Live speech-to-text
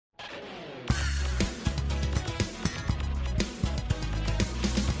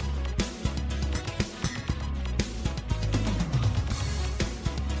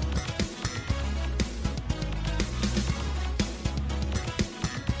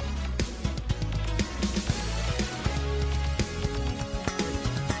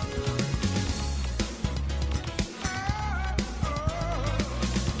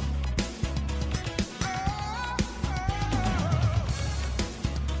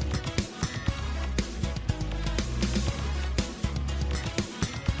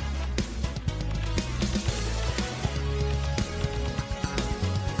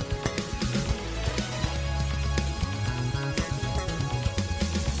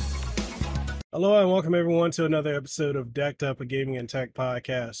Hello and welcome everyone to another episode of Decked Up, a gaming and tech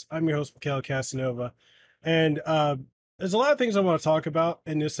podcast. I'm your host, Mikhail Casanova, and there's a lot of things I want to talk about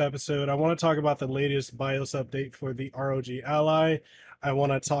in this episode. I want to talk about the latest BIOS update for the ROG Ally. I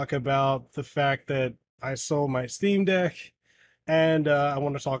want to talk about the fact that I sold my Steam Deck, and I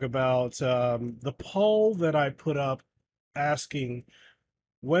want to talk about the poll that I put up asking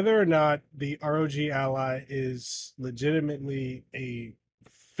whether or not the ROG Ally is legitimately a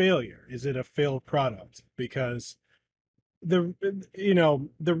failure. Is it a failed product? Because the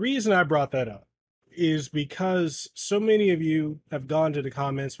reason I brought that up is because so many of you have gone to the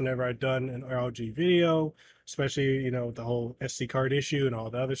comments whenever I've done an ROG video, especially with the whole SD card issue and all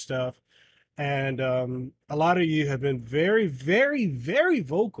the other stuff. And a lot of you have been very, very, very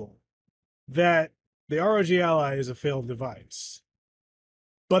vocal that the ROG Ally is a failed device.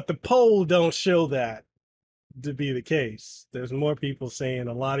 But the poll don't show that to be the case. There's more people saying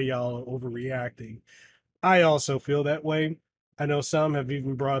a lot of y'all are overreacting. I also feel that way. I know some have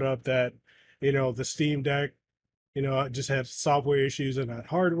even brought up that, the Steam Deck, just had software issues and not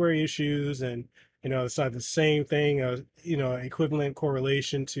hardware issues. And, it's not the same thing, equivalent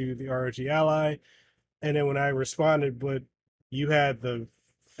correlation to the ROG Ally. And then when I responded, but you had the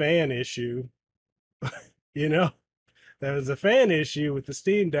fan issue, you know, there was a fan issue with the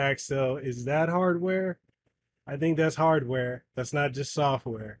Steam Deck. So is that hardware? I think that's hardware. That's not just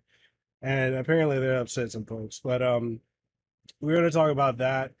software. And apparently that upset some folks. But we're going to talk about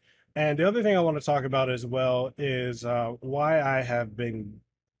that. And the other thing I want to talk about as well is why I have been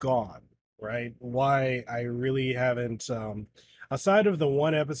gone, right? Why I really haven't, aside of the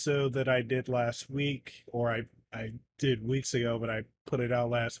one episode that I did last week, or I did weeks ago, but I put it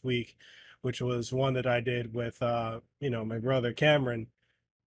out last week, which was one that I did with, my brother Cameron.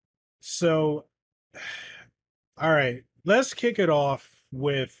 So, all right, let's kick it off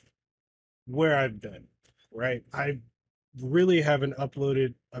with where I've been, right? I really haven't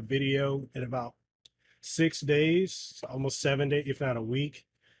uploaded a video in about 6 days, almost 7 days, if not a week.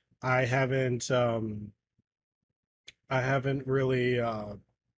 I haven't I haven't really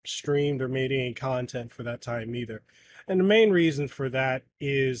streamed or made any content for that time either. And the main reason for that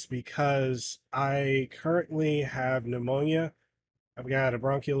is because I currently have pneumonia. I've got a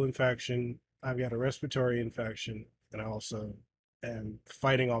bronchial infection, I've got a respiratory infection, and I also am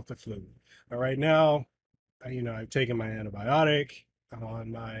fighting off the flu. But right now, I've taken my antibiotic, I'm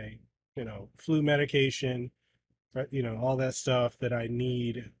on my, flu medication, right, all that stuff that I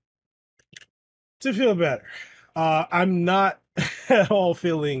need to feel better. I'm not at all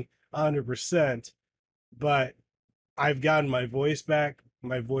feeling 100%, but I've gotten my voice back.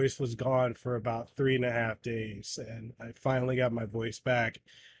 My voice was gone for about 3.5 days, and I finally got my voice back.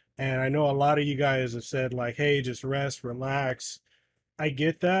 And I know a lot of you guys have said, like, hey, just rest, relax. I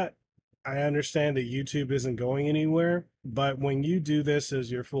get that. I understand that YouTube isn't going anywhere, but when you do this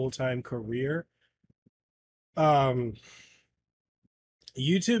as your full-time career, um,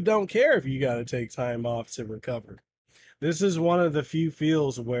 YouTube don't care if you got to take time off to recover. This is one of the few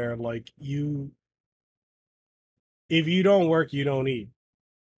fields where, like, if you don't work, you don't eat.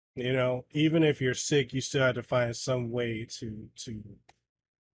 Even if you're sick, you still have to find some way to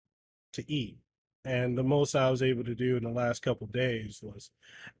eat. And the most I was able to do in the last couple of days was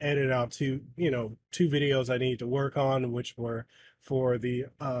edit out two videos I need to work on, which were for the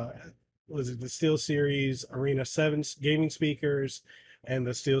was it the Steel Series Arena 7 gaming speakers and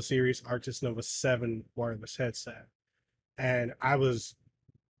the Steel Series Arctis Nova 7 wireless headset. And I was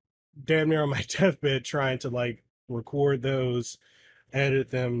damn near on my deathbed trying to like record those, edit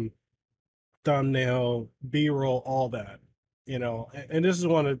them, thumbnail, B-roll, all that. And this is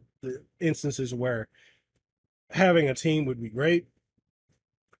one of the instances where having a team would be great.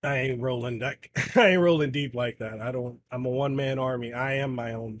 I ain't rolling that. I ain't rolling deep like that. I'm a one-man army. I am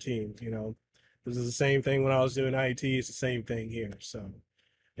my own team. This is the same thing when I was doing IT. It's the same thing here. So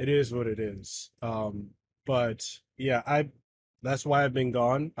it is what it is. But yeah, that's why I've been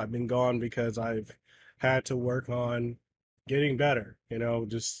gone. I've been gone because I've had to work on getting better,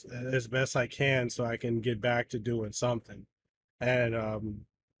 just as best I can so I can get back to doing something. And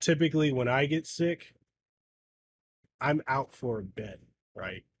typically when I get sick, I'm out for a bit,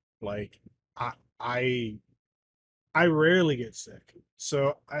 right? Like I I I rarely get sick.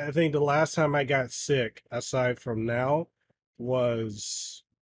 So I think the last time I got sick, aside from now, was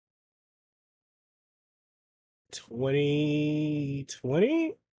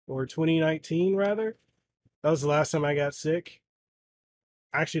 2020 or 2019 rather. That was the last time I got sick.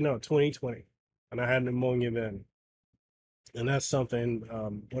 Actually, no, 2020. And I had pneumonia then. And that's something,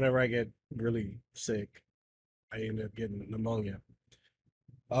 whenever I get really sick, I end up getting pneumonia.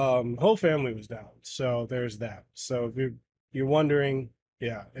 Whole family was down. So there's that. So if you're wondering,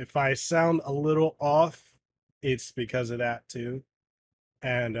 yeah, if I sound a little off, it's because of that too.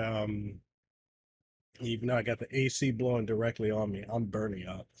 And even though I got the AC blowing directly on me, I'm burning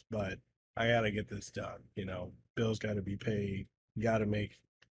up. But I gotta get this done. You know, bills gotta be paid. Gotta make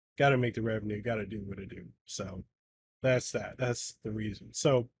gotta make the revenue, gotta do what I do. So that's that. That's the reason.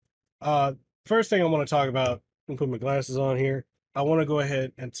 So uh first thing I want to talk about, and put my glasses on here, I want to go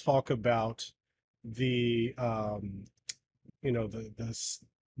ahead and talk about the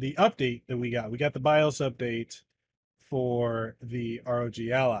the update that we got. We got the BIOS update for the ROG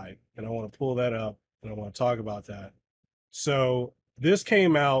Ally, and I want to pull that up and I want to talk about that. So this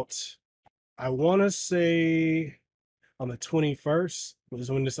came out, I want to say on the 21st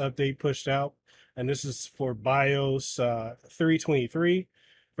was when this update pushed out. And this is for BIOS 323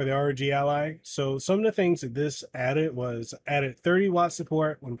 for the ROG Ally. So some of the things that this added was added 30-watt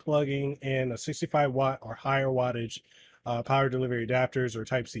support when plugging in a 65-watt or higher wattage power delivery adapters or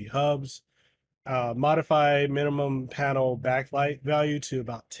Type-C hubs. Modify minimum panel backlight value to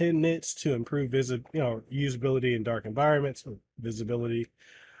about 10 nits to improve usability in dark environments or visibility.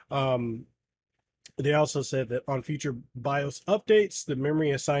 Um, they also said that on future BIOS updates, the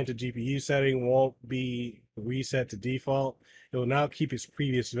memory assigned to GPU setting won't be reset to default. It will now keep its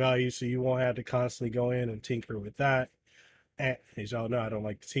previous value, so you won't have to constantly go in and tinker with that. And as y'all know, I don't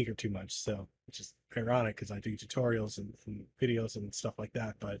like to tinker too much, so it's just ironic because I do tutorials and videos and stuff like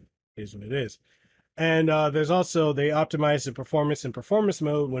that, but it is what it is. And there's also, they optimize the performance in performance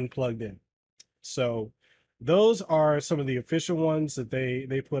mode when plugged in. So those are some of the official ones that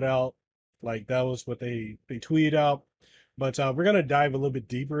they put out. Like that was what they tweeted out. But we're gonna dive a little bit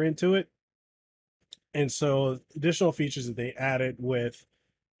deeper into it. And so additional features that they added with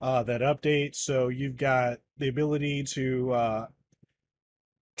that update. So you've got the ability to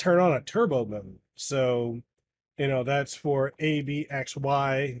turn on a turbo mode. So that's for A, B, X,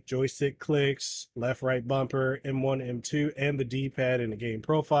 Y, joystick clicks, left, right bumper, M1, M2, and the D-pad in the game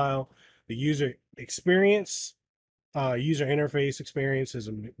profile. The user experience, user interface experience has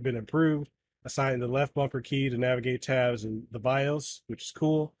been improved. Assigning the left bumper key to navigate tabs in the BIOS, which is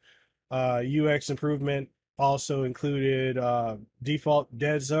cool. UX improvement also included default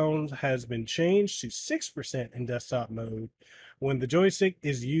dead zones has been changed to 6% in desktop mode when the joystick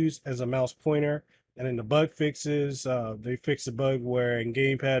is used as a mouse pointer. And in the bug fixes, they fixed a bug where in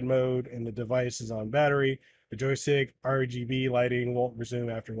gamepad mode and the device is on battery, the joystick RGB lighting won't resume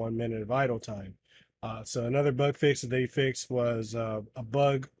after 1 minute of idle time. So another bug fix that they fixed was a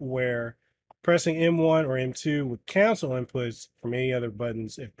bug where pressing M1 or M2 would cancel inputs from any other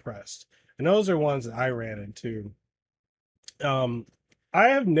buttons if pressed. And those are ones that I ran into. Um, I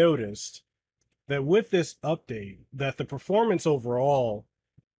have noticed that with this update, that the performance overall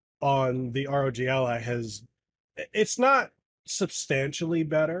on the ROG Ally it's not substantially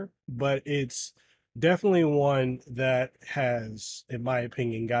better, but it's definitely one that has, in my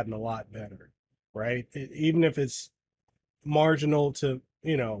opinion, gotten a lot better, right? Even if it's marginal to,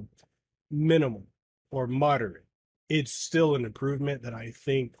 minimal or moderate, it's still an improvement that I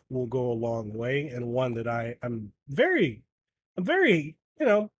think will go a long way, and one that I'm very,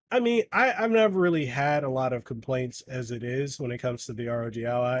 I mean, I've never really had a lot of complaints as it is when it comes to the ROG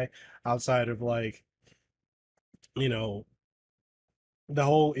Ally, outside of like, you know, the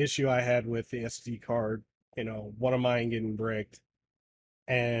whole issue I had with the SD card, one of mine getting bricked,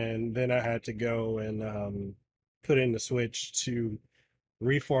 and then I had to go and put in the switch to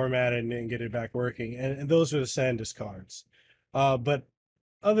reformat it and then get it back working. And those are the SanDisk cards. But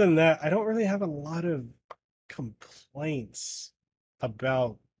other than that, I don't really have a lot of complaints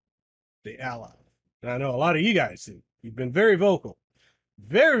about the Ally. And I know a lot of you guys do. You've been very vocal,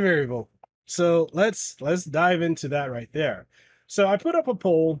 very, very vocal. So let's dive into that right there. So I put up a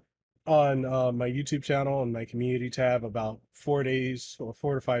poll on my YouTube channel and my community tab about 4 days or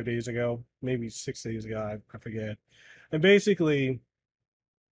 4 to 5 days ago, maybe 6 days ago, I forget. And basically,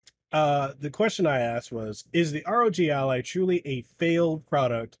 the question I asked was, is the ROG Ally truly a failed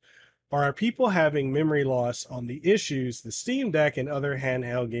product, or are people having memory loss on the issues the Steam Deck and other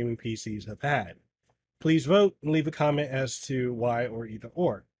handheld gaming PCs have had? Please vote and leave a comment as to why or either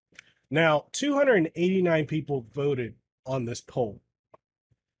or. Now, 289 people voted on this poll.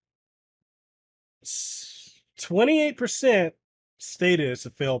 28% stated it's a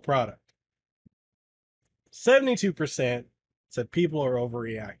failed product. 72% said people are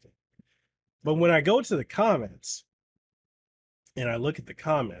overreacting. But when I go to the comments and I look at the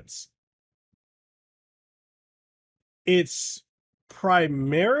comments, it's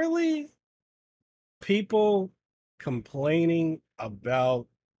primarily people complaining about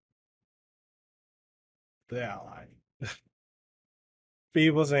the Ally.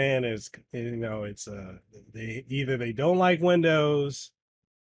 People saying it's they either they don't like Windows,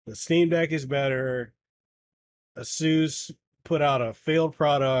 the Steam Deck is better, Asus put out a failed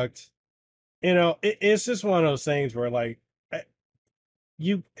product. It's just one of those things where like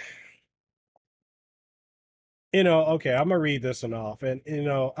you okay, I'm gonna read this one off, and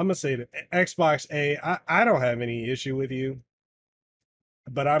I'm gonna say that Xbox A, I don't have any issue with you,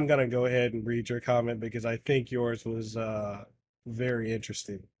 but I'm gonna go ahead and read your comment because I think yours was very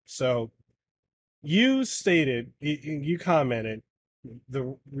interesting. So you stated, you commented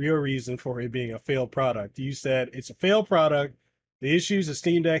the real reason for it being a failed product. You said it's a failed product. The issues the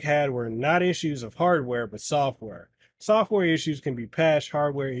Steam Deck had were not issues of hardware, but software. Software issues can be patched,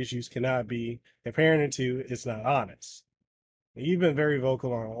 hardware issues cannot be. Comparing the two, it's not honest. You've been very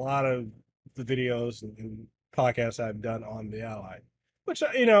vocal on a lot of the videos and podcasts I've done on the Ally, which,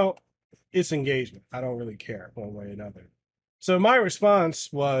 it's engagement. I don't really care one way or another. So my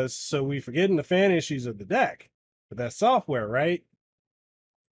response was, so we forgetting the fan issues of the deck, but that's software, right?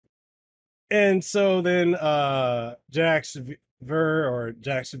 And so then Jax Ver or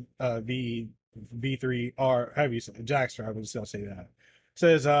Jax V3R, how do you say it? Jax Ver, I'm just gonna say that.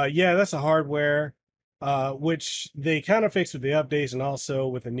 Says yeah, that's a hardware, which they kind of fixed with the updates and also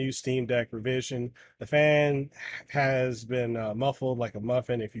with the new Steam Deck revision. The fan has been muffled like a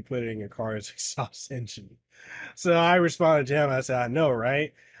muffin if you put it in your car's exhaust engine. So I responded to him. I said, I know,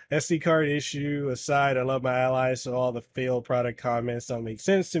 right? SD card issue aside, I love my allies, so all the failed product comments don't make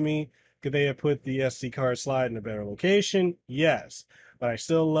sense to me. Could they have put the SD card slide in a better location? Yes, but I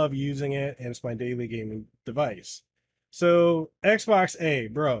still love using it, and it's my daily gaming device. So Xbox A,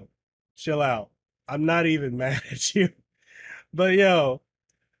 bro, chill out. I'm not even mad at you, but yo,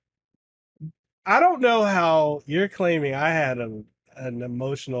 I don't know how you're claiming I had an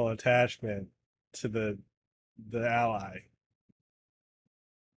emotional attachment to the ally.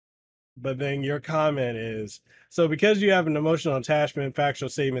 But then your comment is, so because you have an emotional attachment, factual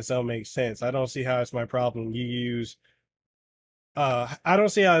statements don't make sense. I don't see how it's my problem. I don't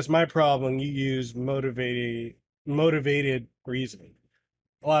see how it's my problem. You use motivated reasoning.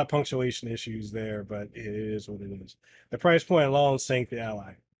 A lot of punctuation issues there, but it is what it is. The price point alone sank the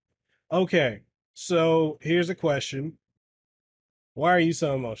ally. Okay, so here's a question. Why are you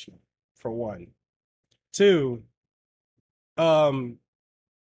so emotional? For one. Two, um,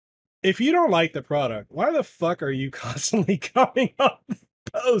 if you don't like the product, why the fuck are you constantly coming up with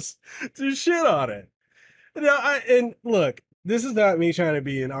posts to shit on it? And look, this is not me trying to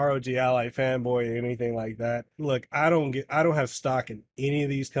be an ROG Ally fanboy or anything like that. Look, I don't have stock in any of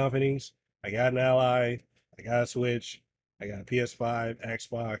these companies. I got an Ally, I got a Switch, I got a PS5,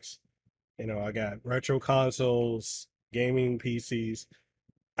 Xbox, I got retro consoles, gaming PCs.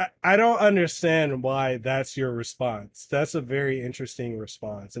 I don't understand why that's your response. That's a very interesting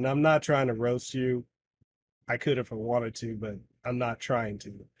response. And I'm not trying to roast you. I could if I wanted to, but I'm not trying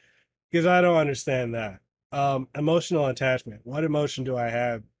to because I don't understand that. Emotional attachment. What emotion do I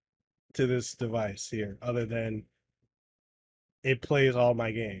have to this device here other than it plays all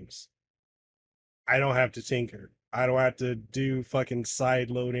my games? I don't have to tinker. I don't have to do fucking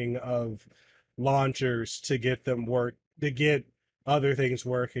side loading of launchers to get them work to get other things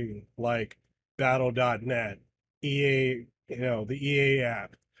working like battle.net, EA, the EA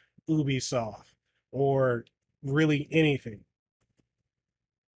app, Ubisoft, or really anything.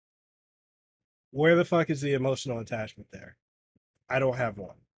 Where the fuck is the emotional attachment there? I don't have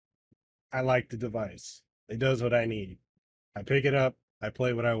one. I like the device. It does what I need. I pick it up, I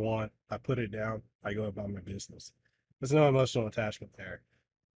play what I want, I put it down, I go about my business. There's no emotional attachment there.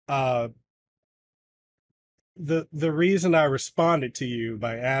 Uh the reason I responded to you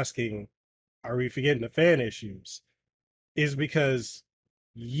by asking, are we forgetting the fan issues? Is because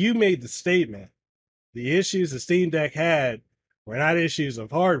you made the statement. The issues the Steam Deck had were not issues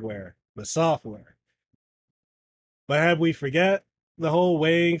of hardware, but software. But have we forget the whole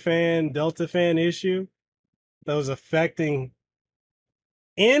Wang fan, Delta fan issue that was affecting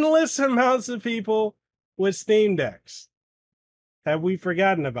endless amounts of people with Steam Decks? Have we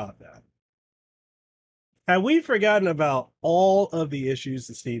forgotten about that? Have we forgotten about all of the issues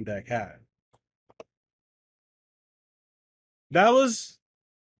the Steam Deck had? That was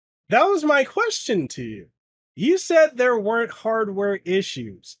my question to you. You said there weren't hardware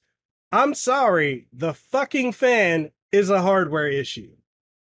issues. I'm sorry, the fucking fan is a hardware issue.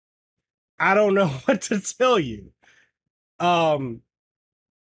 I don't know what to tell you. And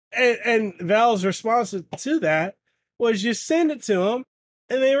Valve's response to that was you send it to them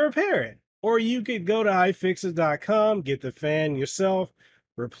and they repair it. Or you could go to iFixit.com, get the fan yourself,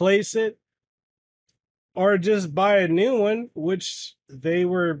 replace it. or just buy a new one, which they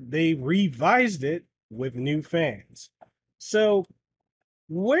revised it with new fans. So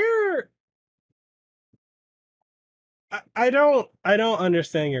where I don't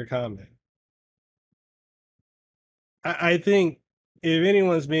understand your comment. I think if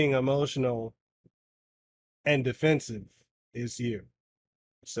anyone's being emotional and defensive, it's you.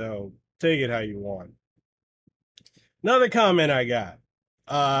 So take it how you want. Another comment I got.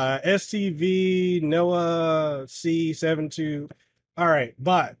 STV Noah C72. All right,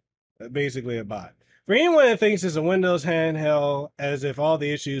 bot. Basically a bot. For anyone that thinks it's a Windows handheld, as if all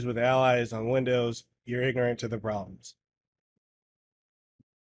the issues with allies on Windows, you're ignorant to the problems.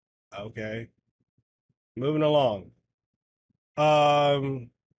 Okay. Moving along. Um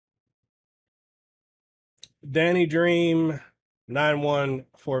Danny Dream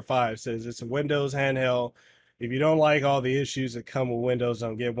 9145 says it's a Windows handheld. If you don't like all the issues that come with Windows,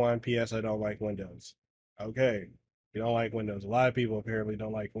 don't get one. PS, I don't like Windows. Okay. You don't like Windows. A lot of people apparently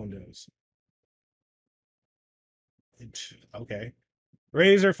don't like Windows. Okay.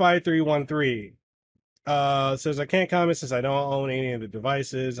 Razor 5313 says I can't comment since I don't own any of the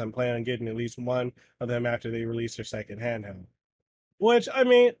devices. I'm planning on getting at least one of them after they release their second handheld. Which I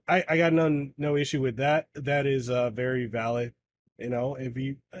mean, I got no issue with that. That is very valid. You know, if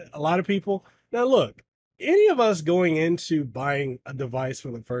you a lot of people now look, any of us going into buying a device for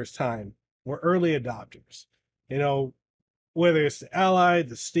the first time, we're early adopters. You know, whether it's the Ally,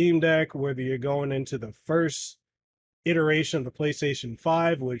 the Steam Deck, whether you're going into the first iteration of the PlayStation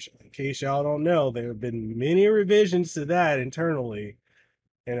 5, which in case y'all don't know, there have been many revisions to that internally,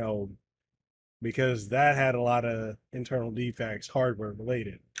 you know, because that had a lot of internal defects, hardware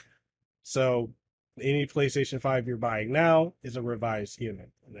related. So any PlayStation 5 you're buying now is a revised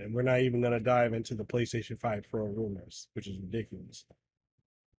unit. And we're not even going to dive into the PlayStation 5 Pro rumors, which is ridiculous.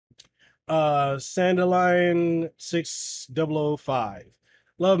 Sandalion 6005.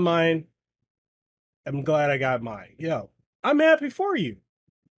 Love mine. I'm glad I got mine. Yo, I'm happy for you.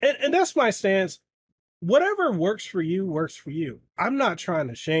 And that's my stance. Whatever works for you works for you. I'm not trying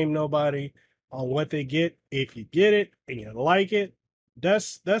to shame nobody on what they get. If you get it and you like it,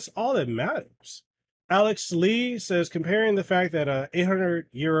 that's all that matters. Alex Lee says comparing the fact that a 800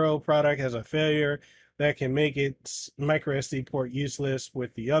 euro product has a failure that can make its micro SD port useless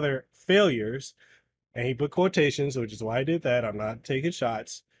with the other failures, and he put quotations, which is why I did that. I'm not taking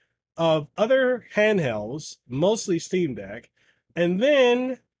shots of other handhelds, mostly Steam Deck, and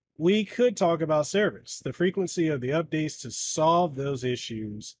then we could talk about service, the frequency of the updates to solve those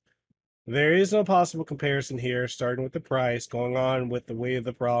issues. There is no possible comparison here, starting with the price, going on with the way of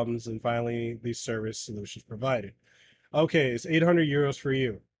the problems, and finally the service solutions provided. Okay, it's 800 euros for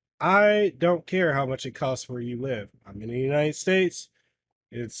you. I don't care how much it costs where you live. I'm in the United States.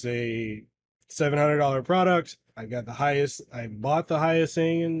 It's a $700 product. I bought the highest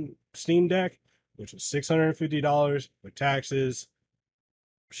thing in Steam Deck, which was $650 with taxes,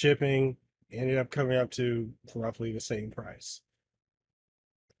 shipping, ended up coming up to roughly the same price.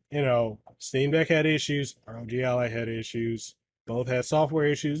 You know, Steam Deck had issues, ROG Ally had issues, both had software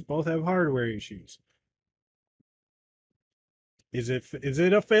issues, both have hardware issues. Is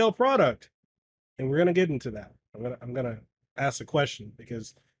it a failed product? And we're gonna get into that. I'm gonna ask a question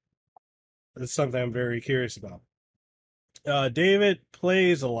because it's something I'm very curious about. David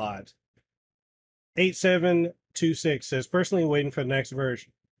plays a lot. 8726 says personally waiting for the next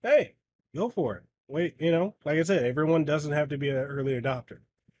version. Hey, go for it. Wait, like I said, everyone doesn't have to be an early adopter.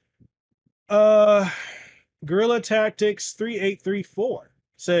 Uh Guerrilla Tactics 3834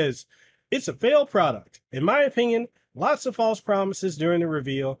 says it's a failed product. In my opinion, lots of false promises during the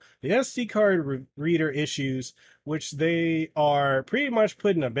reveal, the SD card reader issues, which they are pretty much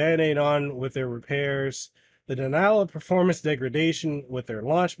putting a band-aid on with their repairs, the denial of performance degradation with their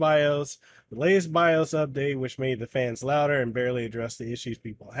launch BIOS, the latest BIOS update, which made the fans louder and barely addressed the issues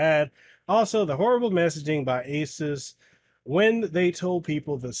people had. Also, the horrible messaging by Asus when they told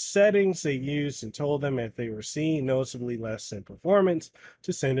people the settings they used and told them if they were seeing noticeably less in performance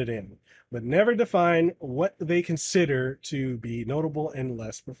to send it in, but never define what they consider to be notable in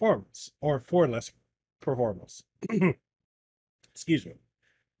less performance or for less performance. Excuse me.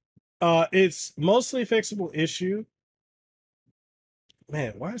 It's mostly fixable issue.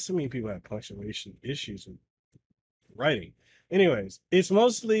 Man, why do so many people have punctuation issues with writing? Anyways, it's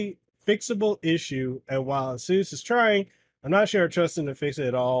mostly fixable issue, and while ASUS is trying, I'm not sure I trust them to fix it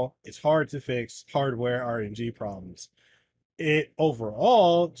at all. It's hard to fix hardware RNG problems. It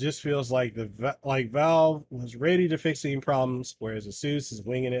overall just feels like Valve was ready to fix any problems, whereas ASUS is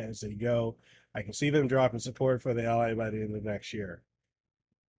winging it as they go. I can see them dropping support for the Ally by the end of next year.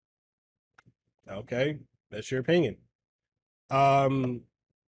 Okay, that's your opinion. Um,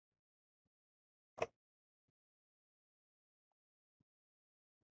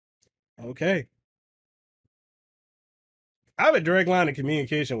 okay. I have a direct line of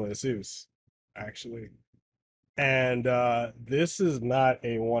communication with Asus, actually. And this is not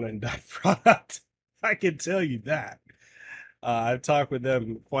a one and done product. I can tell you that. I've talked with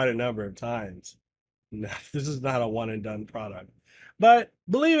them quite a number of times. No, this is not a one and done product. But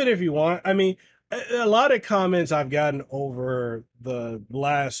believe it if you want. I mean, a lot of comments I've gotten over the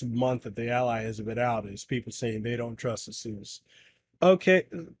last month that the Ally has been out is people saying they don't trust Asus. Okay,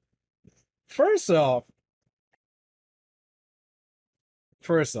 first off,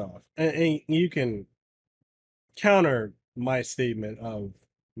 and you can counter my statement of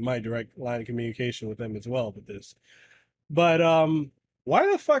my direct line of communication with them as well with this. But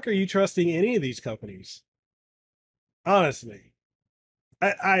why the fuck are you trusting any of these companies? Honestly,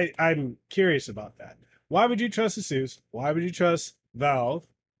 I'm curious about that. Why would you trust Asus? Why would you trust Valve?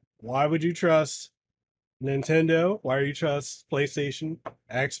 Why would you trust Nintendo? Why do you trust PlayStation,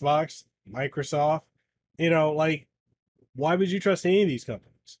 Xbox, Microsoft? You know, like, why would you trust any of these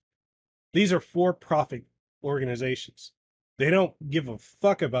companies? These are for profit organizations. They don't give a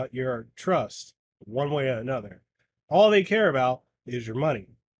fuck about your trust one way or another. All they care about is your money.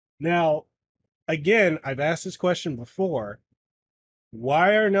 Now, again, I've asked this question before.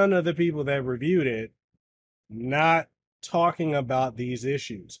 Why are none of the people that reviewed it not talking about these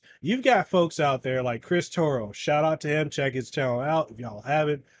issues? You've got folks out there like Chris Toro. Shout out to him. Check his channel out if y'all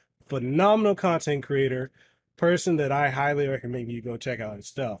haven't. Phenomenal content creator, person that I highly recommend you go check out his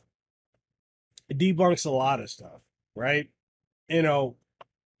stuff. It debunks a lot of stuff, right? You know,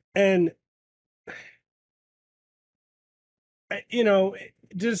 and you know,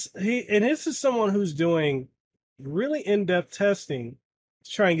 just he and this is someone who's doing really in-depth testing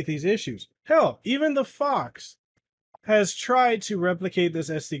to try and get these issues. Hell, even the Fox has tried to replicate this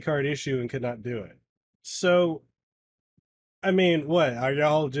SD card issue and could not do it. So, I mean, what are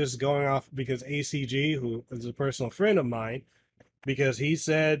y'all just going off because ACG, who is a personal friend of mine, because he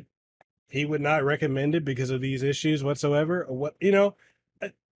said he would not recommend it because of these issues whatsoever, or what? You know,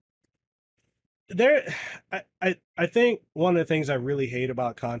 there. I think one of the things I really hate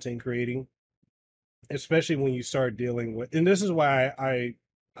about content creating, especially when you start dealing with, and this is why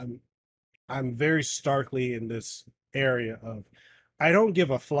I'm I'm very starkly in this area of I don't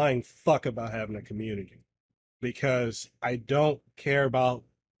give a flying fuck about having a community because I don't care about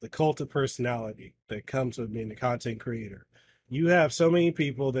the cult of personality that comes with being a content creator. You have so many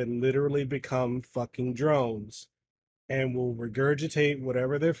people that literally become fucking drones and will regurgitate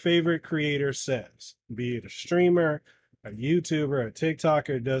whatever their favorite creator says, be it a streamer, a YouTuber, a TikToker,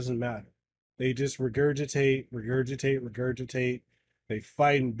 it doesn't matter. They just regurgitate. They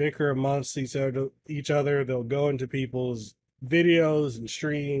fight and bicker amongst each other. They'll go into people's videos and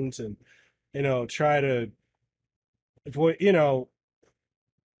streams and try to avoid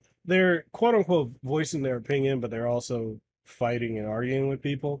they're quote unquote voicing their opinion, but they're also fighting and arguing with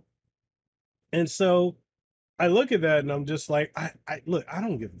people. And so I look at that and I'm just like, I look, I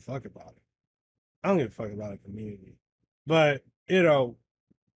don't give a fuck about it. I don't give a fuck about a community. But,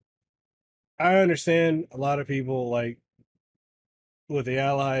 I understand a lot of people like with the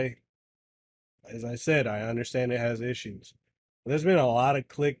ally, as I said, I understand it has issues. There's been a lot of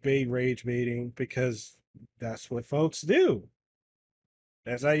clickbait rage baiting because that's what folks do.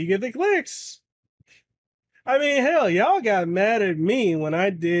 That's how you get the clicks. I mean, hell, y'all got mad at me when I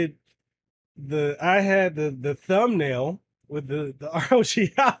did I had the thumbnail with the ROG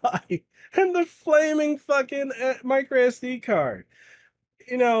ally and the flaming fucking micro SD card.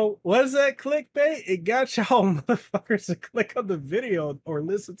 Was that clickbait? It got y'all motherfuckers to click on the video or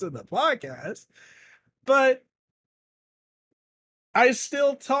listen to the podcast. But I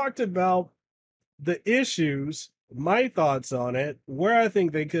still talked about the issues, my thoughts on it, where I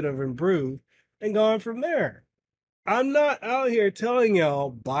think they could have improved, and gone from there. I'm not out here telling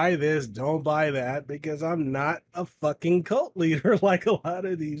y'all buy this, don't buy that, because I'm not a fucking cult leader like a lot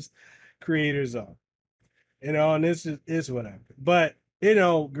of these creators are. And this is what happened. But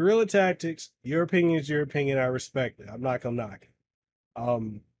guerrilla tactics, your opinion is your opinion. I respect it. I'm not gonna knock it.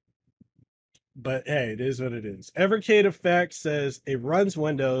 But hey, it is what it is. Evercade Effect says it runs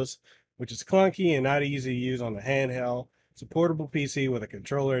Windows, which is clunky and not easy to use on the handheld. It's a portable PC with a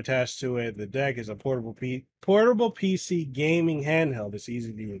controller attached to it. The deck is a portable PC gaming handheld. It's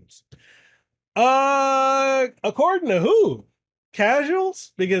easy to use. According to who?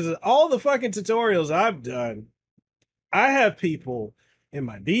 Casuals? Because all the fucking tutorials I've done, I have people in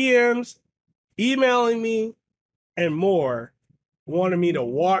my DMs emailing me and more wanting me to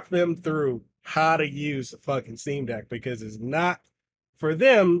walk them through how to use the fucking Steam Deck because it's not for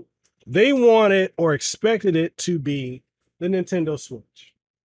them. They want it or expected it to be the Nintendo Switch.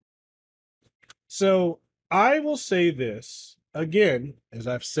 So I will say this again, as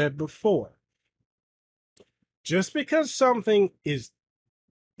I've said before, just because something is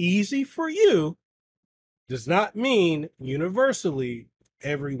easy for you does not mean universally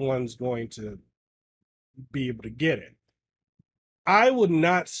everyone's going to be able to get it. I would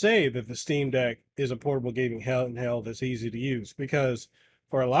not say that the Steam Deck is a portable gaming hell that's easy to use because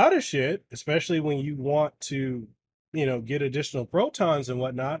for a lot of shit, especially when you want to, get additional protons and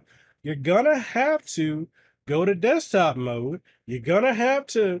whatnot, you're gonna have to go to desktop mode. You're gonna have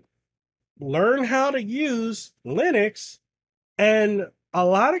to learn how to use Linux, and a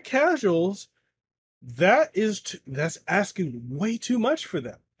lot of casuals that's asking way too much for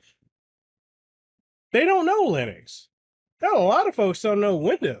them. They don't know Linux. Hell, a lot of folks don't know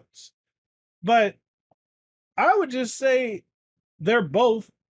Windows. But I would just say they're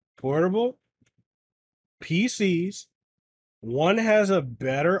both portable PCs. One has a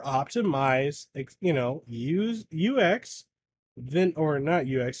better optimized, use UX than, or not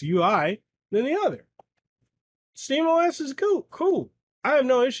UX, UI than the other. SteamOS is cool. I have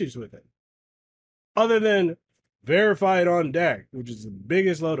no issues with it. Other than verified on deck, which is the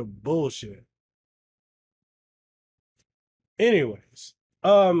biggest load of bullshit. Anyways,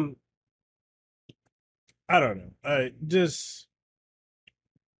 I don't know. I just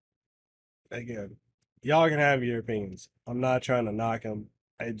again, y'all can have your opinions. I'm not trying to knock them.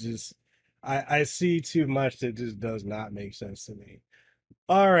 I see too much that just does not make sense to me.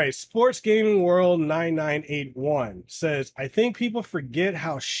 All right, Sports Gaming World 9981 says, I think people forget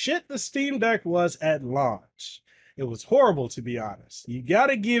how shit the Steam Deck was at launch. It was horrible, to be honest. You got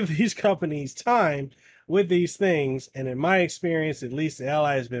to give these companies time with these things, and in my experience, at least the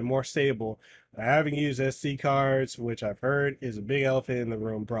Ally has been more stable. I haven't used SD cards, which I've heard is a big elephant in the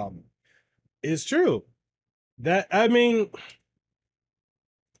room problem. It's true. I mean,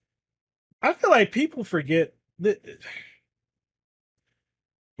 I feel like people forget that,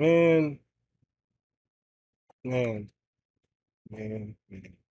 man, man, man.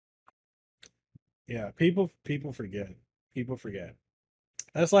 Yeah, people forget. People forget.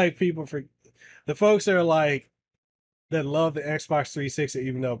 That's like people for the folks that are like that love the Xbox 360,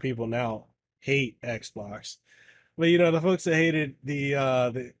 even though people now hate Xbox. But the folks that hated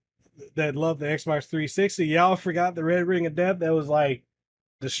the that love the Xbox 360, y'all forgot the red ring of death that was like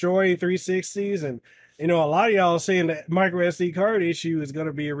destroying 360s. And a lot of y'all saying that micro SD card issue is going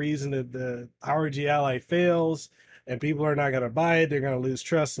to be a reason that the ROG Ally fails and people are not going to buy it. They're going to lose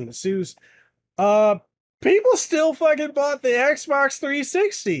trust in the SUS. Uh, People still fucking bought the Xbox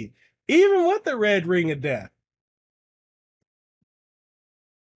 360, even with the red ring of death.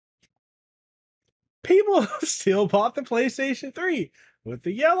 People still bought the PlayStation 3 with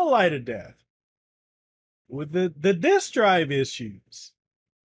the yellow light of death, with the disk drive issues.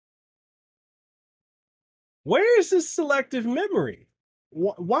 Where is this selective memory?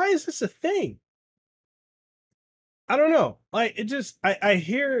 Why is this a thing? I don't know. Like it just, I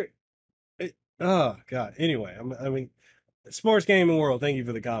hear it. Oh God. Anyway, I mean, Sports Gaming World. Thank you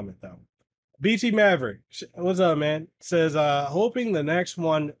for the comment, though. BT Maverick, what's up, man? Says, hoping the next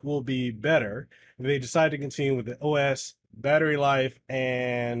one will be better if they decide to continue with the OS, battery life,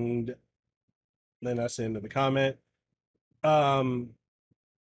 and then that's the end of the comment. Um,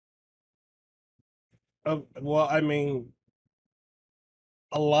 well, I mean,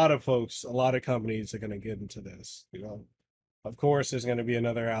 a lot of folks, a lot of companies are going to get into this. Of course, there's going to be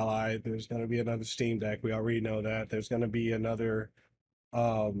another Ally. There's going to be another Steam Deck. We already know that. There's going to be another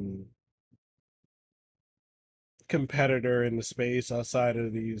um competitor in the space outside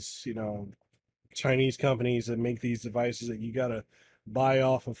of these, Chinese companies that make these devices that you gotta buy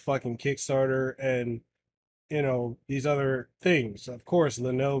off of fucking Kickstarter and these other things. Of course,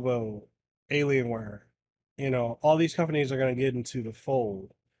 Lenovo, Alienware, all these companies are gonna get into the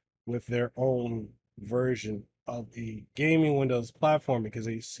fold with their own version of the gaming Windows platform because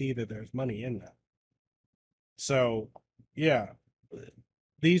they see that there's money in that. So yeah,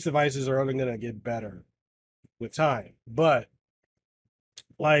 these devices are only gonna get better with time. But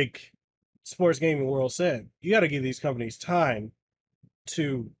like Sports Gaming World said, you got to give these companies time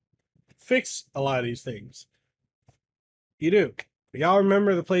to fix a lot of these things. You do. Y'all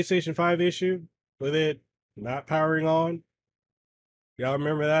remember the PlayStation 5 issue with it not powering on? Y'all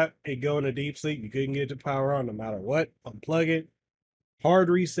remember that? It go into deep sleep. You couldn't get it to power on no matter what. Unplug it, hard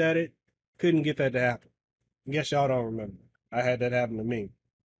reset it. Couldn't get that to happen. I guess y'all don't remember. I had that happen to me.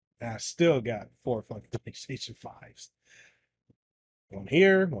 And I still got 4 fucking PlayStation 5s. One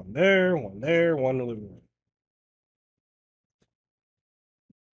here, one there, one there, one in the living room.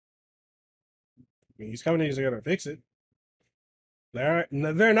 I mean, these companies are going to fix it. They're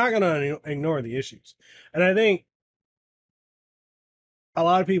not going to ignore the issues. And I think a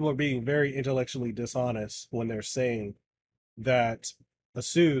lot of people are being very intellectually dishonest when they're saying that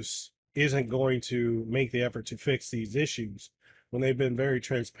ASUS isn't going to make the effort to fix these issues when they've been very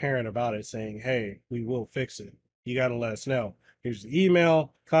transparent about it, saying, hey, we will fix it. You got to let us know. Here's the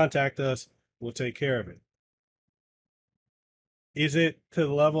email, contact us, we'll take care of it. Is it to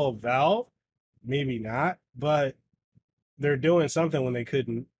the level of Valve? Maybe not, but they're doing something when they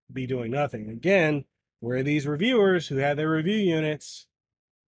couldn't be doing nothing. Again, where are these reviewers who had their review units?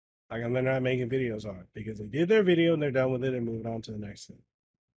 Like, they're not making videos on it because they did their video and they're done with it and moving on to the next thing.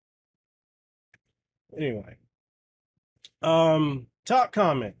 Anyway, top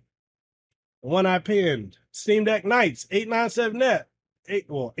comment, the one I pinned, Steam Deck Knights 897net,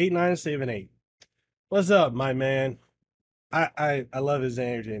 8978. What's up, my man? I love his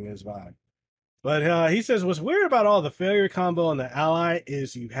energy and his vibe. But he says, what's weird about all the failure combo and the Ally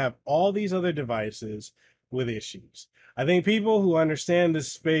is you have all these other devices with issues. I think people who understand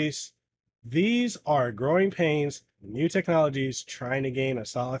this space, these are growing pains, new technologies trying to gain a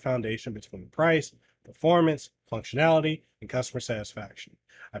solid foundation between price, performance, functionality, and customer satisfaction.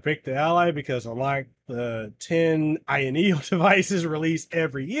 I picked the Ally because unlike the 10 INEO devices released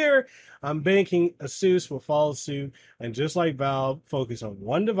every year, I'm banking ASUS will follow suit and just like Valve, focus on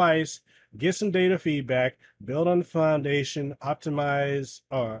one device, get some data feedback, build on the foundation, optimizations,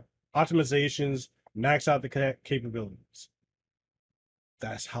 max out the capabilities.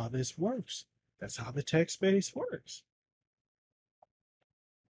 That's how this works. That's how the tech space works.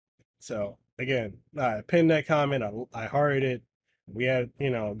 So again, I pinned that comment. I hearted it. We had,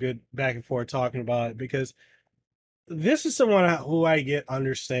 a good back and forth talking about it because this is someone who I get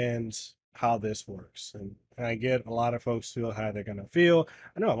understands how this works. And I get a lot of folks feel how they're going to feel.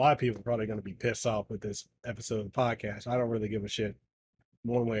 I know a lot of people are probably going to be pissed off with this episode of the podcast. I don't really give a shit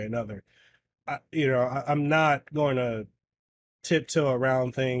one way or another. I'm not going to tiptoe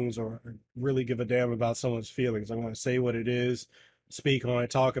around things or really give a damn about someone's feelings. I'm going to say what it is, speak on it,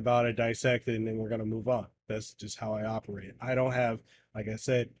 talk about it, dissect it, and then we're going to move on. That's just how I operate. I don't have, like I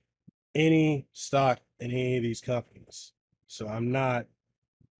said, any stock in any of these companies. So I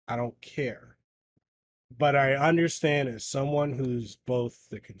don't care. But I understand as someone who's both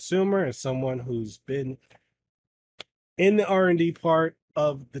the consumer and someone who's been in the R&D part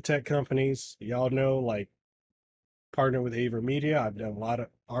of the tech companies. Y'all know, like, partner with Aver Media. I've done a lot of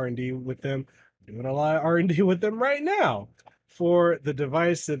R&D with them. I'm doing a lot of R&D with them right now for the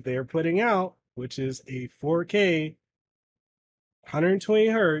device that they're putting out, which is a 4K 120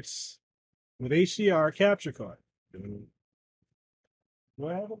 hertz with HDR capture card. Do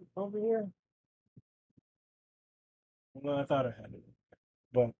I have it over here? Well, I thought I had it,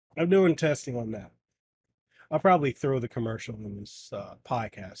 but I'm doing testing on that. I'll probably throw the commercial in this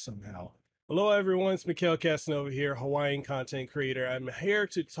podcast somehow. Hello, everyone. It's Mikhail Casanova here, Hawaiian content creator. I'm here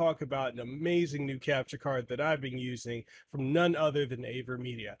to talk about an amazing new capture card that I've been using from none other than Aver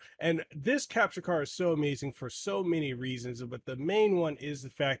Media. And this capture card is so amazing for so many reasons, but the main one is the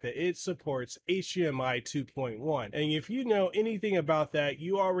fact that it supports HDMI 2.1. And if you know anything about that,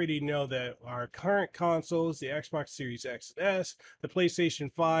 you already know that our current consoles, the Xbox Series X and S, the PlayStation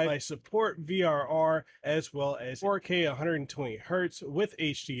 5, I support VRR as well as 4K 120 hertz with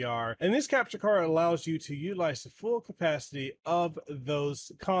HDR. And this capture card allows you to utilize the full capacity of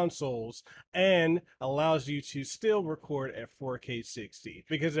those consoles and allows you to still record at 4K 60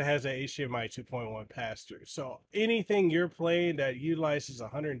 because it has a HDMI 2.1 pass-through. So anything you're playing that utilizes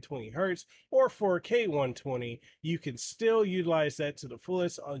 120 hertz or 4K 120, you can still utilize that to the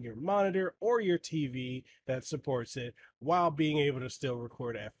fullest on your monitor or your TV that supports it while being able to still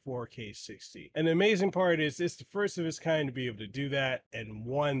record at 4K 60. And the amazing part is it's the first of its kind to be able to do that, and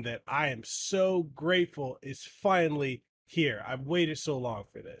one that I am so grateful is finally here. I've waited so long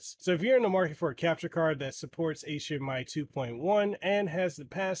for this. So if you're in the market for a capture card that supports HDMI 2.1 and has the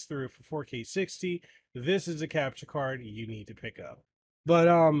pass-through for 4K 60, this is a capture card you need to pick up. But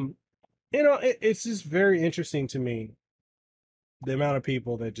it's just very interesting to me the amount of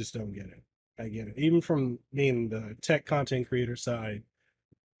people that just don't get it. I get it. Even from being the tech content creator side,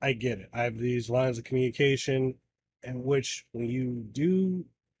 I get it. I have these lines of communication in which when you do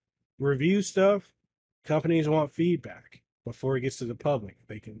review stuff, companies want feedback before it gets to the public.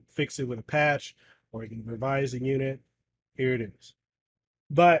 They can fix it with a patch or you can revise the unit. Here it is.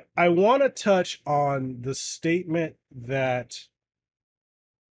 But I want to touch on the statement that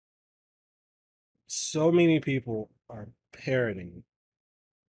so many people are parroting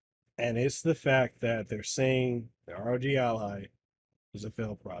And it's the fact that they're saying the ROG Ally is a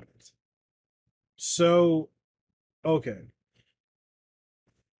failed product. So, okay.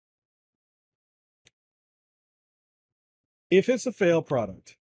 If it's a failed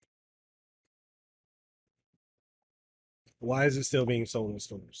product, why is it still being sold in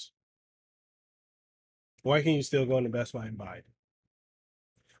stores? Why can you still go into Best Buy and buy it?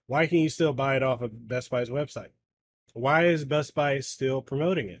 Why can you still buy it off of Best Buy's website? Why is Best Buy still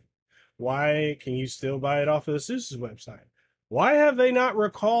promoting it? Why can you still buy it off of the Asus's website? Why have they not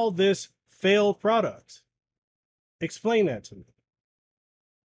recalled this failed product? Explain that to me.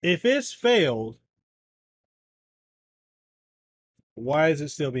 If it's failed, why is it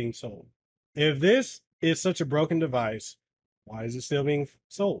still being sold? If this is such a broken device, why is it still being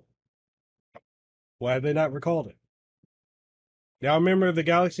sold? Why have they not recalled it? Y'all remember the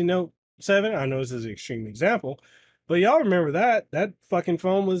Galaxy Note 7? I know this is an extreme example, but y'all remember that? That fucking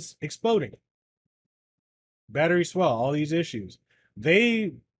phone was exploding. Battery swell, all these issues.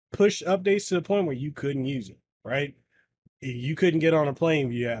 They pushed updates to the point where you couldn't use it, right? You couldn't get on a plane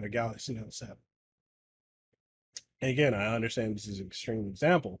if you had a Galaxy Note 7. And again, I understand this is an extreme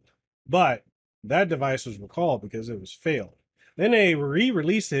example, but that device was recalled because it was failed. Then they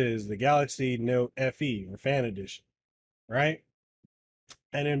re-released it as the Galaxy Note FE or Fan Edition, right?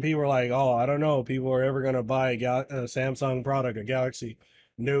 And then people were like, "Oh, I don't know, people are ever gonna buy a Samsung product, a Galaxy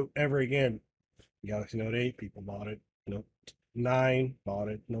Note ever again." Galaxy Note 8, people bought it. Note 9 bought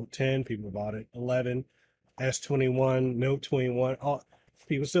it. Note 10, people bought it. 11, S21, Note 21, all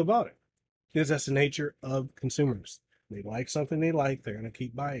people still bought it because that's the nature of consumers. They like something they like, they're gonna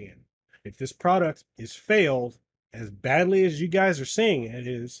keep buying it. If this product is failed as badly as you guys are saying it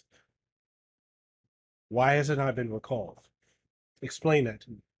is, why has it not been recalled? Explain that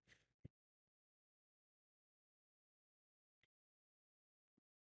to me.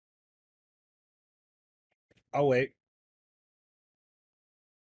 Oh wait.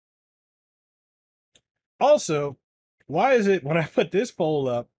 Also, why is it when I put this poll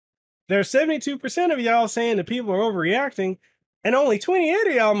up, there's 72% of y'all saying that people are overreacting, and only 28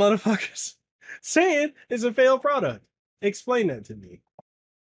 of y'all motherfuckers saying it's a failed product? Explain that to me.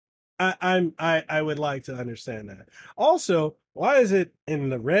 I would like to understand that. Also, why is it in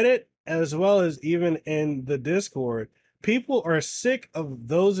the Reddit as well as even in the Discord? People are sick of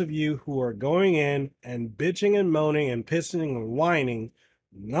those of you who are going in and bitching and moaning and pissing and whining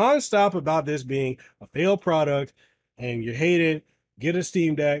nonstop about this being a failed product and you hate it. Get a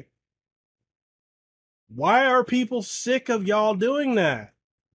Steam Deck. Why are people sick of y'all doing that?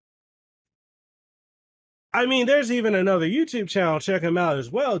 I mean, there's even another YouTube channel, check him out as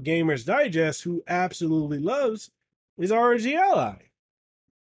well, Gamers Digest, who absolutely loves his ROG Ally.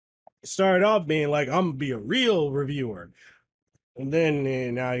 Started off being like, I'm gonna be a real reviewer. And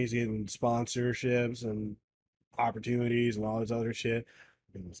then now he's getting sponsorships and opportunities and all this other shit.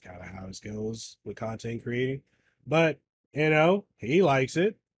 And that's kind of how it goes with content creating. But, he likes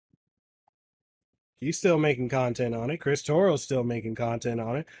it. He's still making content on it. Chris Toro's still making content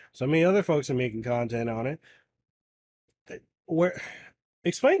on it. So many other folks are making content on it. Where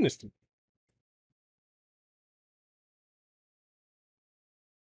explain this to me.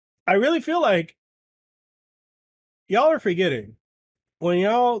 I really feel like y'all are forgetting when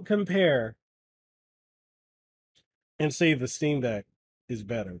y'all compare and say the Steam Deck is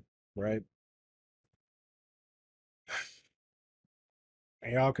better, right?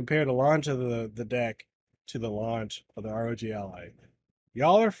 And y'all compare the launch of the deck to the launch of the ROG Ally.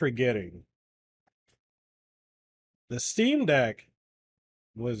 Y'all are forgetting the Steam Deck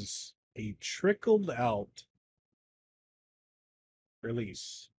was a trickled out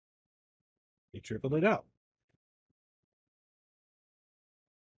release. They trickled it out.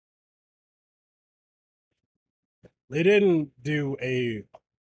 They didn't do a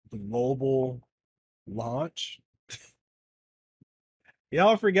global launch.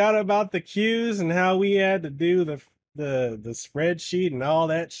 Y'all forgot about the queues and how we had to do the spreadsheet and all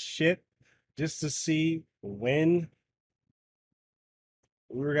that shit just to see when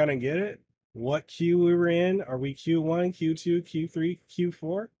we were gonna get it, what queue we were in. Are we Q1, Q2, Q3,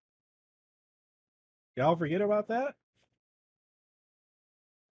 Q4? Y'all forget about that?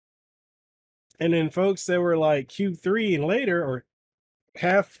 And then folks that were like Q3 and later, or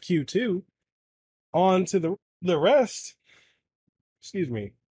half Q2, on to the rest, excuse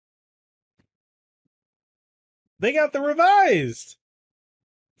me, they got the revised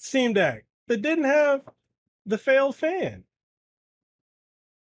Steam Deck that didn't have the failed fan.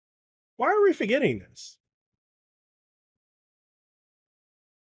 Why are we forgetting this?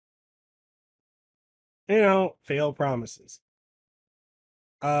 Failed promises.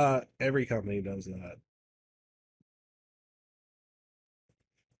 Every company does that.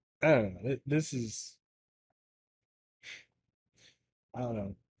 I don't know. This is, I don't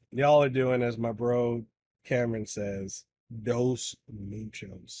know. Y'all are doing, as my bro Cameron says, dos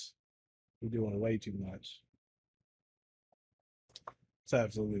muchos. We're doing way too much. It's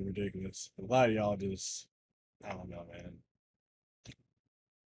absolutely ridiculous. A lot of y'all just, I don't know, man.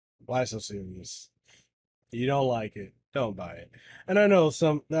 Why so serious? You don't like it, don't buy it. And I know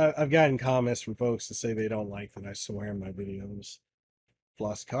I've gotten comments from folks to say they don't like that I swear in my videos.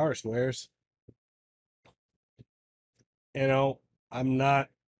 Plus, car swears. You know, I'm not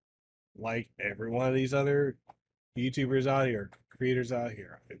like every one of these other YouTubers out here, creators out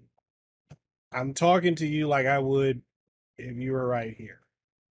here. I'm talking to you like I would if you were right here.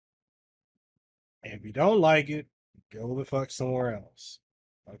 And if you don't like it, go the fuck somewhere else.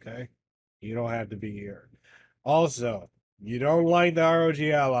 Okay? You don't have to be here. Also, you don't like the ROG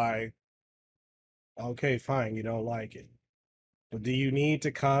Ally. Okay, fine, you don't like it. But do you need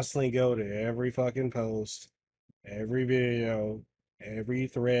to constantly go to every fucking post, every video, every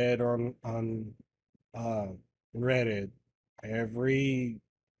thread on uh Reddit, every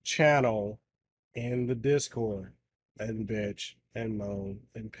channel in the Discord and bitch and moan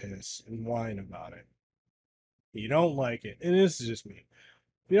and piss and whine about it? You don't like it. And this is just me.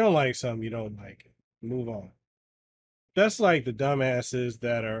 If you don't like something, you don't like it. Move on. That's like the dumbasses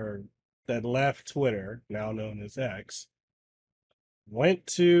that left Twitter, now known as X, went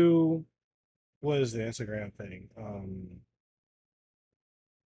to what is the Instagram thing?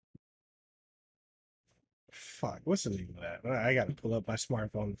 Fuck, what's the name of that? I gotta pull up my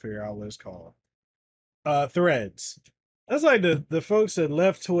smartphone to figure out what it's called. Threads. That's like the folks that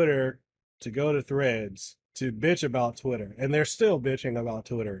left Twitter to go to Threads to bitch about Twitter, and they're still bitching about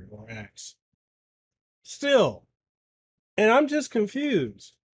Twitter or X. Still. And I'm just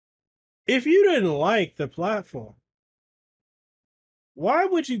confused. If you didn't like the platform, why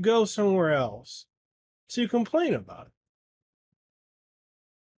would you go somewhere else to complain about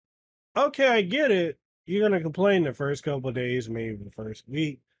it? Okay, I get it. You're gonna complain the first couple of days, maybe the first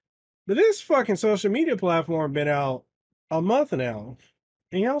week. But this fucking social media platform been out a month now,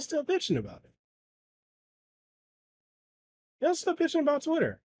 and y'all still bitching about it. Y'all still bitching about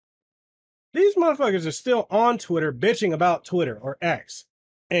Twitter. These motherfuckers are still on Twitter bitching about Twitter or X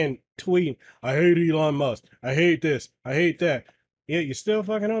and tweeting, I hate Elon Musk. I hate this. I hate that. Yet you're still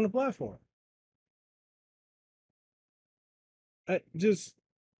fucking on the platform. I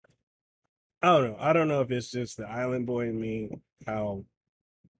don't know. I don't know if it's just the island boy in me, how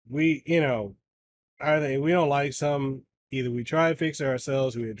we, I think we don't like some, either we try to fix it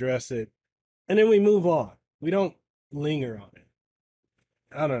ourselves, we address it, and then we move on. We don't linger on it.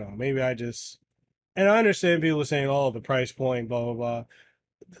 I don't know. Maybe I just, and I understand people saying, oh, the price point, blah, blah, blah.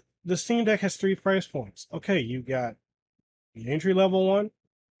 The Steam Deck has three price points. Okay, you got your entry level one,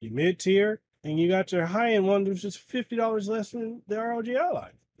 your mid tier, and you got your high end one, which is $50 less than the ROG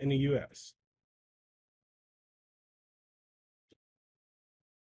Ally in the US.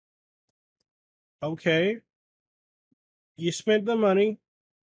 Okay, you spent the money,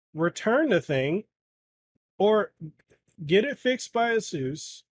 return the thing, or get it fixed by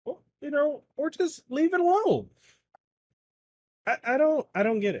ASUS, or, or just leave it alone. I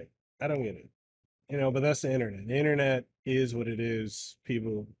don't get it. I don't get it. But that's the internet. The internet is what it is.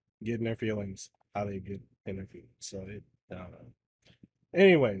 People get in their feelings how they get in their feelings. So I don't know.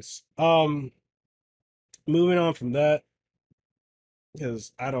 Anyways, moving on from that,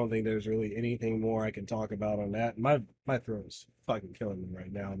 because I don't think there's really anything more I can talk about on that. My throat is fucking killing me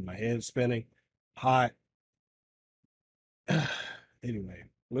right now, and my head's spinning, hot. Anyway,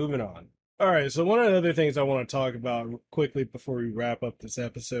 moving on. All right, so one of the other things I want to talk about quickly before we wrap up this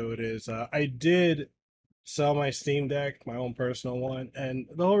episode is I did sell my Steam Deck, my own personal one, and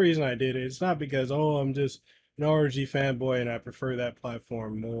the whole reason I did it, it's not because I'm just an ROG fanboy and I prefer that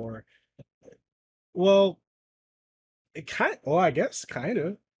platform more. Well, I guess kind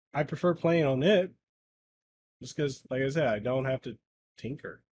of. I prefer playing on it just because, like I said, I don't have to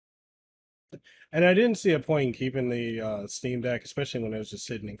tinker. And I didn't see a point in keeping the Steam Deck, especially when it was just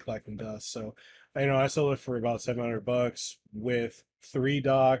sitting and collecting dust. So, I sold it for about $700 with three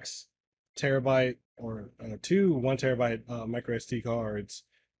docks, terabyte or two 1 terabyte micro SD cards,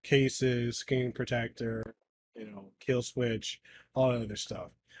 cases, screen protector, kill switch, all that other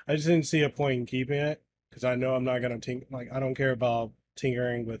stuff. I just didn't see a point in keeping it because I know I'm not gonna I don't care about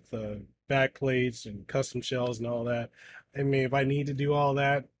tinkering with the back plates and custom shells and all that. I mean, if I need to do all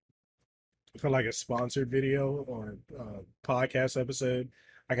that for like a sponsored video or podcast episode,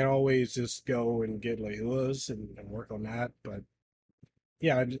 I can always just go and get Leila's and work on that. But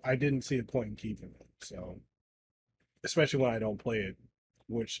yeah, I didn't see a point in keeping it. So, especially when I don't play it,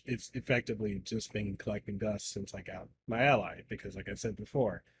 which it's effectively just been collecting dust since I got my ally. Because, like I said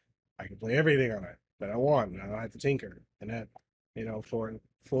before, I can play everything on it that I want. And I don't have to tinker. And that, for a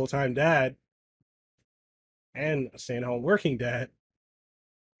full time dad and a staying home working dad,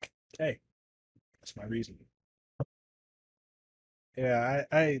 hey, that's my reason. Yeah,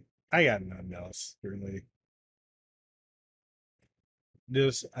 I got nothing else really.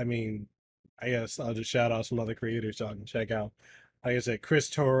 Just, I mean, I guess I'll just shout out some other creators y'all can check out. Like I said, Chris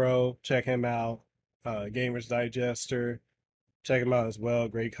Toro, check him out. Gamers Digester, check him out as well.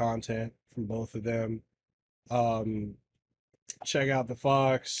 Great content from both of them. Um, check out the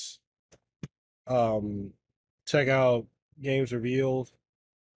Fox. Um, check out Games Revealed.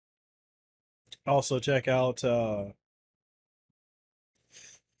 Also check out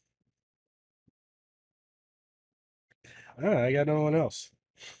I got no one else.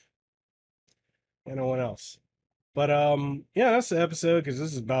 Got no one else. But yeah, that's the episode because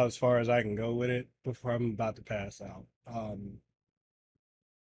this is about as far as I can go with it before I'm about to pass out.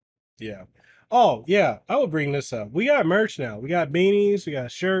 Yeah. Oh, yeah. I will bring this up. We got merch now. We got beanies, we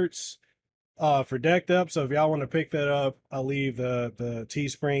got shirts for Decked Up. So if y'all want to pick that up, I'll leave the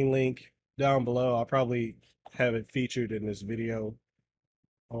Teespring link down below. I'll probably have it featured in this video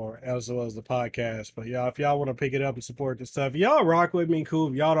or as well as the podcast. But yeah, if y'all want to pick it up and support this stuff, y'all rock with me, cool.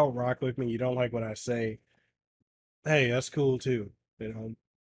 If y'all don't rock with me, you don't like what I say, hey, that's cool too. Ain't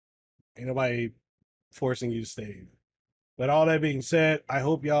nobody forcing you to stay. But all that being said, I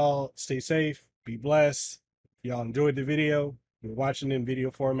hope y'all stay safe, be blessed. Y'all enjoyed the video. You're watching in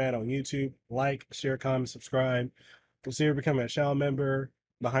video format on YouTube. Like, share, comment, subscribe. Consider becoming a channel member,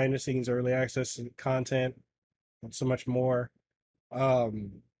 behind the scenes early access content, and so much more.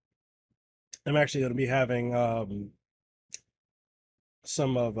 Um, I'm actually going to be having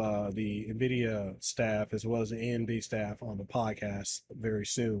some of the NVIDIA staff as well as the AMD staff on the podcast very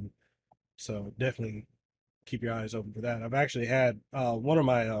soon. So definitely keep your eyes open for that. I've actually had one of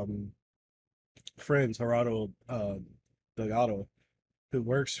my friends, Gerardo Delgado, who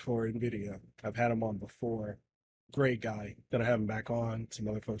works for NVIDIA. I've had him on before. Great guy. Gonna have him back on. Some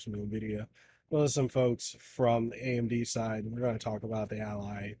other folks from NVIDIA. Well, some folks from the AMD side. We're going to talk about the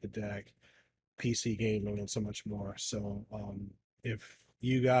Ally, the deck, PC gaming, and so much more. So, if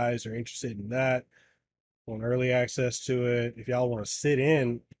you guys are interested in that, want early access to it, if y'all want to sit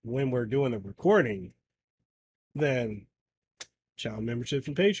in when we're doing the recording, then channel memberships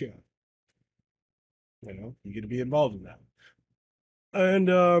and Patreon. You get to be involved in that. And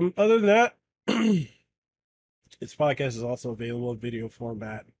other than that, this podcast is also available in video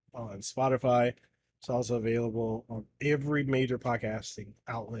format on Spotify. It's also available on every major podcasting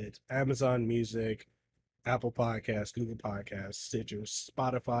outlet: Amazon Music, Apple Podcasts, Google Podcasts, Stitcher,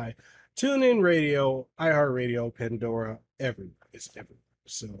 Spotify, TuneIn Radio, iHeartRadio, Pandora, everywhere. It's everywhere.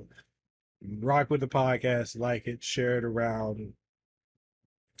 So rock with the podcast, like it, share it around,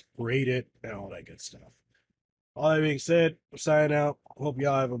 rate it, and all that good stuff. All that being said, I'm signing out. Hope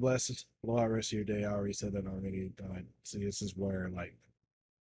y'all have a blessed rest of your day. I already said that already, but see, this is where like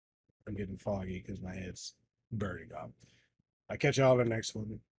I'm getting foggy because my head's burning up. I'll catch y'all in the next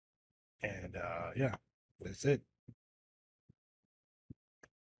one. And yeah, that's it.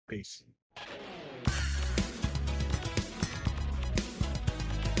 Peace.